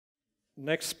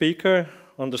Next speaker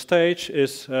on the stage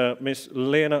is Ms.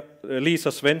 Lisa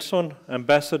Svensson,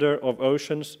 Ambassador of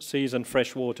Oceans, Seas and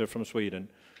Fresh Water from Sweden.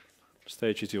 The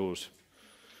stage is yours.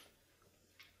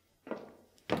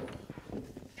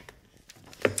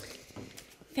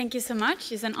 Thank you so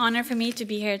much. It's an honor for me to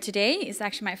be here today. It's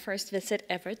actually my first visit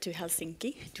ever to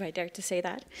Helsinki. Do I dare to say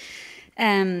that?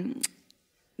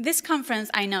 This conference,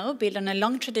 I know, built on a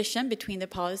long tradition between the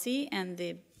policy and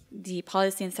the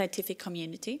policy and scientific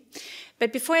community.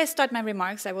 But before I start my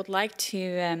remarks, I would like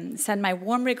to send my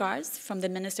warm regards from the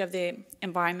Minister of the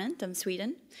Environment of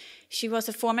Sweden. She was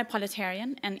a former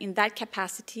parliamentarian, and in that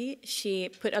capacity, she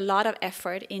put a lot of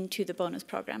effort into the bonus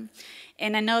program.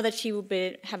 And I know that she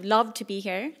would have loved to be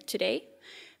here today,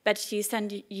 but she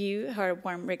sent you her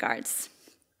warm regards.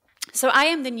 So I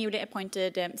am the newly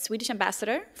appointed Swedish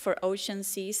ambassador for ocean,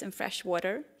 seas, and fresh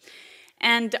water.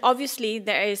 And obviously,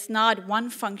 there is not one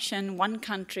function, one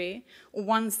country, or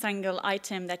one single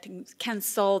item that can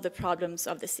solve the problems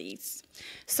of the seas.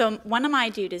 So one of my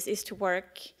duties is to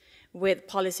work with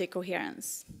policy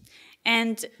coherence.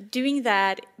 And doing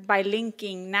that by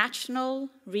linking national,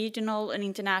 regional, and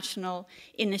international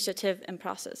initiative and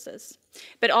processes.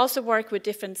 But also work with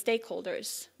different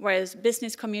stakeholders, whereas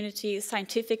business community,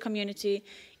 scientific community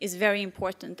is very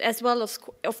important, as well as,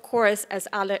 of course, as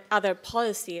other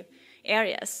policy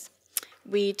areas.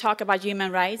 We talk about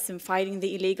human rights and fighting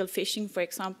the illegal fishing, for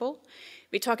example.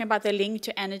 We're talking about the link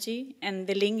to energy and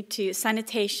the link to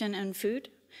sanitation and food.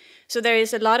 So there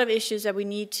is a lot of issues that we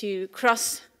need to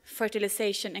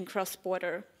cross-fertilization and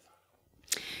cross-border.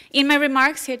 In my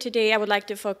remarks here today, I would like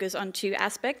to focus on two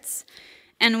aspects.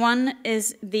 And one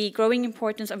is the growing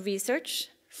importance of research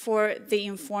for the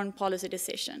informed policy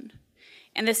decision.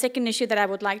 And the second issue that I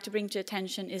would like to bring to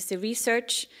attention is the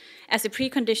research as a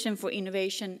precondition for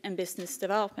innovation and business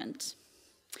development.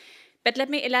 But let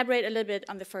me elaborate a little bit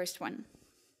on the first one.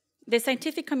 The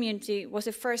scientific community was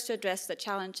the first to address the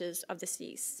challenges of the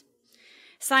seas.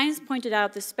 Science pointed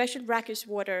out the special brackish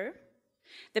water,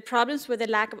 the problems with the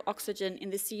lack of oxygen in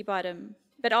the sea bottom,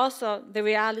 but also the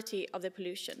reality of the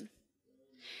pollution.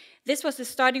 This was the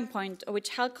starting point of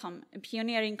which HELCOM, a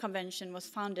pioneering convention, was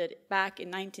founded back in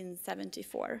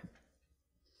 1974.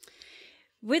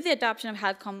 With the adoption of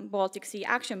HELCOM Baltic Sea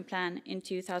Action Plan in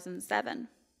 2007,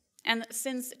 and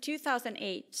since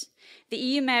 2008, the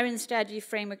EU Marine Strategy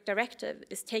Framework Directive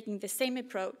is taking the same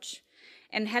approach,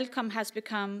 and HELCOM has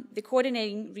become the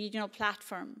coordinating regional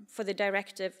platform for the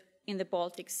directive in the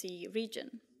Baltic Sea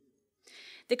region.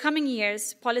 The coming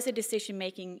years, policy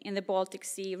decision-making in the Baltic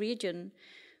Sea region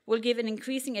will give an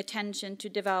increasing attention to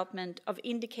development of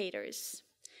indicators,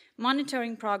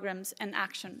 monitoring programs, and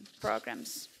action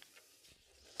programs.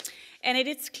 And it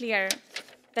is clear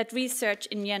that research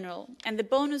in general, and the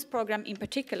bonus program in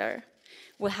particular,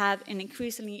 will have an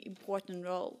increasingly important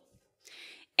role.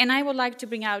 And I would like to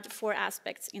bring out four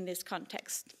aspects in this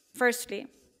context. Firstly,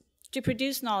 to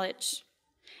produce knowledge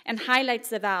and highlight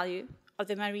the value of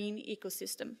the marine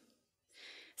ecosystem.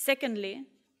 Secondly,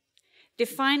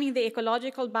 defining the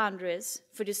ecological boundaries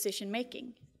for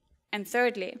decision-making. And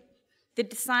thirdly, the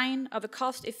design of a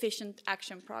cost-efficient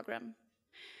action program.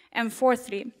 And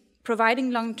fourthly, providing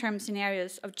long-term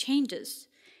scenarios of changes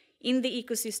in the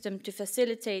ecosystem to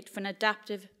facilitate for an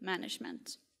adaptive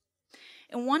management.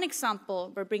 And one example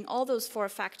where bring all those four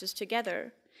factors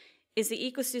together is the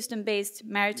ecosystem-based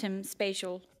maritime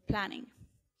spatial planning.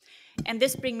 And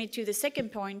this brings me to the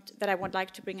second point that I would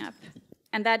like to bring up,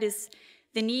 and that is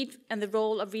the need and the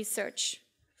role of research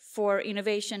for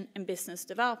innovation and business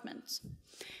development.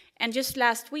 And just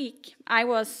last week, I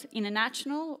was in a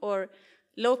national or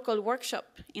local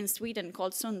workshop in Sweden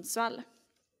called Sundsvall.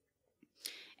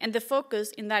 And the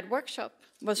focus in that workshop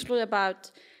was really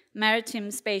about maritime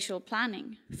spatial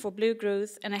planning for blue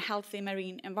growth and a healthy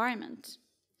marine environment.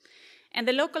 And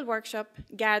the local workshop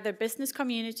gathered business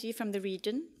community from the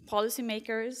region,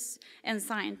 policymakers, and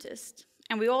scientists.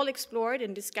 And we all explored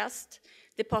and discussed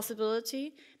the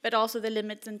possibility, but also the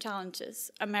limits and challenges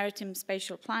of maritime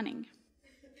spatial planning.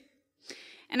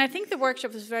 And I think the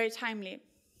workshop was very timely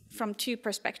from two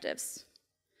perspectives.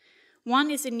 One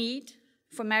is a need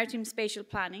for maritime spatial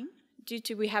planning, due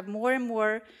to we have more and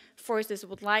more forces that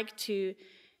would like to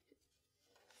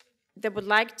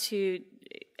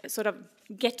sort of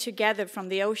get together from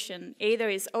the ocean. Either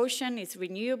it's ocean, it's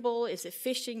renewable, it's a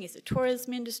fishing, it's a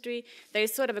tourism industry. There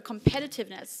is sort of a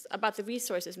competitiveness about the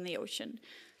resources in the ocean.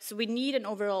 So we need an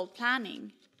overall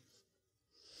planning.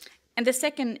 And the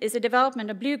second is the development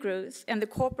of blue growth and the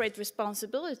corporate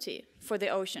responsibility for the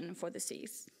ocean and for the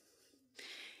seas.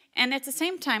 And at the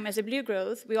same time as the blue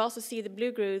growth, we also see the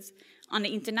blue growth on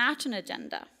the international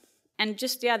agenda. And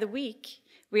just the other week,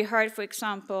 We heard, for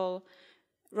example,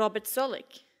 Robert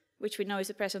Zoellick, which we know is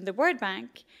the president of the World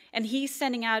Bank, and he's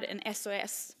sending out an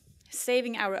SOS,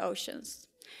 saving our oceans,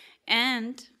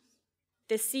 and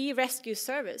the Sea Rescue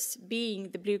Service being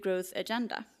the Blue Growth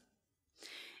Agenda.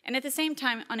 And at the same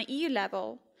time, on an EU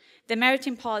level, the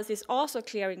maritime policy is also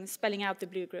clearly spelling out the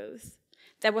blue growth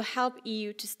that will help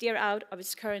EU to steer out of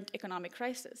its current economic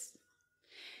crisis.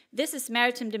 This is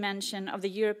maritime dimension of the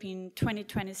European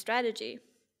 2020 strategy,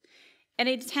 and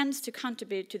it tends to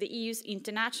contribute to the EU's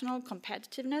international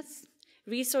competitiveness,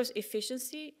 resource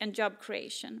efficiency, and job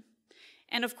creation,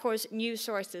 and of course, new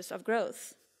sources of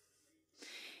growth.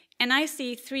 And I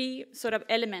see three sort of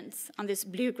elements on this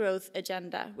blue growth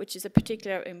agenda, which is of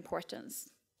particular importance.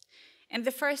 And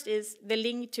the first is the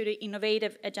link to the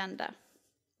innovative agenda.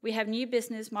 We have new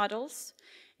business models,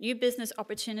 new business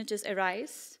opportunities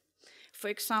arise, for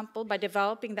example, by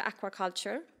developing the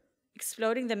aquaculture,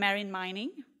 exploiting the marine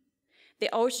mining,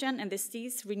 the ocean and the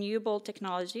sea's renewable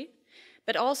technology,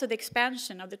 but also the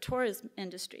expansion of the tourism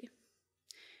industry.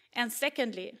 And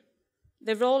secondly,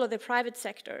 the role of the private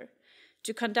sector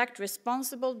to conduct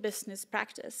responsible business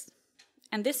practice.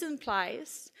 And this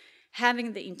implies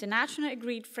having the international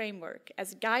agreed framework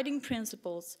as guiding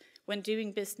principles when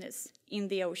doing business in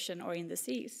the ocean or in the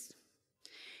seas.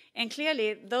 And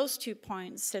clearly, those 2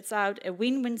 points sets out a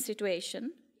win-win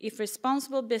situation if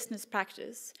responsible business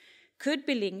practice could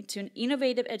be linked to an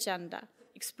innovative agenda,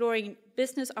 exploring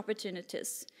business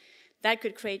opportunities that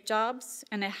could create jobs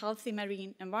and a healthy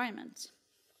marine environment.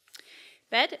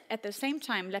 But at the same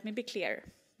time, let me be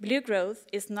clear, blue growth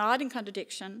is not in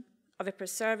contradiction of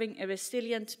preserving a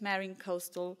resilient marine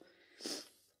coastal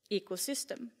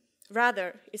ecosystem.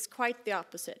 Rather, it's quite the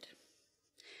opposite.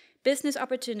 Business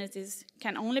opportunities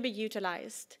can only be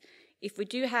utilized if we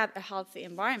do have a healthy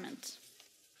environment.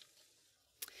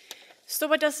 So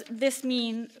what does this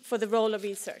mean for the role of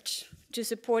research to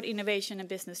support innovation and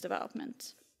business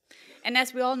development? And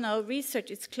as we all know,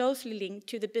 research is closely linked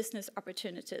to the business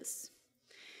opportunities.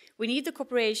 We need the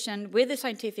cooperation with the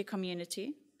scientific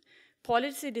community.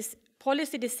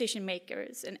 Policy decision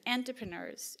makers and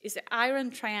entrepreneurs is the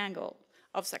iron triangle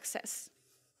of success.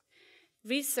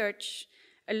 Research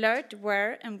alert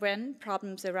where and when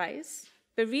problems arise,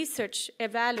 but research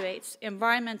evaluates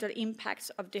environmental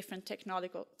impacts of different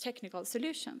technical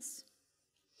solutions.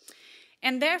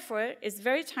 And therefore, it's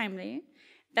very timely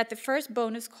that the first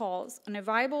bonus calls on a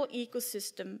viable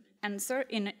ecosystem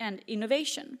and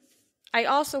innovation. I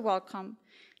also welcome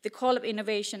the call of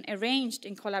innovation arranged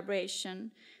in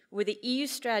collaboration with the EU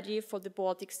strategy for the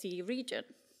Baltic Sea region,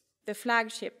 the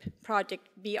flagship project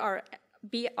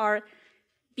BSR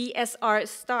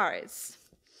STARS.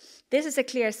 This is a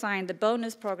clear sign the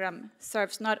bonus program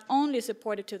serves not only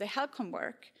support to the HELCOM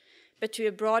work, but to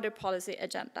a broader policy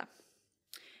agenda.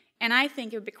 And I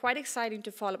think it would be quite exciting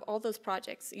to follow all those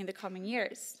projects in the coming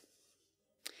years.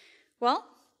 Well,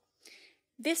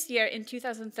 this year in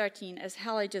 2013, as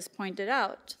Helle just pointed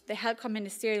out, the HELCOM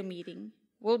ministerial meeting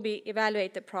will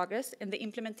evaluate the progress in the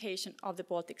implementation of the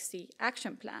Baltic Sea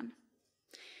Action Plan.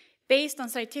 Based on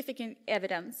scientific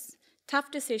evidence, tough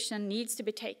decision needs to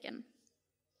be taken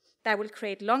that will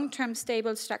create long-term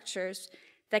stable structures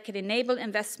that can enable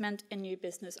investment in new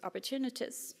business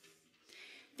opportunities.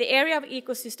 The area of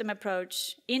ecosystem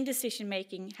approach in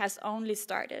decision-making has only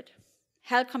started.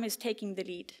 HELCOM is taking the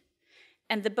lead,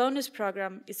 and the bonus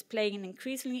program is playing an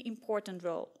increasingly important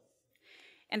role.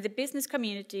 And the business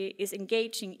community is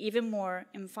engaging even more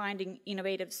in finding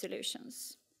innovative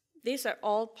solutions. These are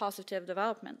all positive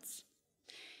developments.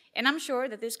 And I'm sure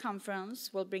that this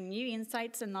conference will bring new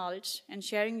insights and knowledge and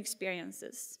sharing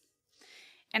experiences.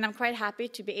 And I'm quite happy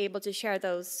to be able to share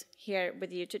those here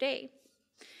with you today.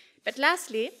 But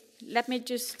lastly, let me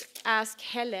just ask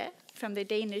Helle from the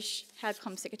Danish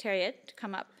HELCOM Secretariat to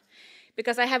come up,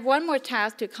 because I have one more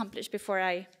task to accomplish before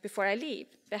I leave,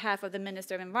 on behalf of the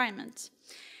Minister of Environment.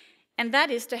 And that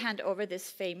is to hand over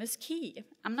this famous key.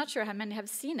 I'm not sure how many have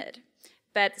seen it,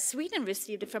 but Sweden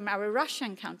received it from our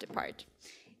Russian counterpart.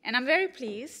 And I'm very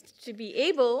pleased to be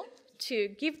able to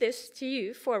give this to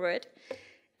you forward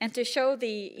and to show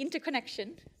the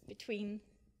interconnection between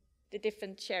the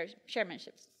different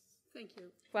chairmanships. Thank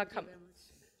you. Welcome. Thank you very much.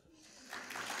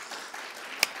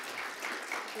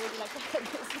 Would you like to have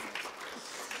this?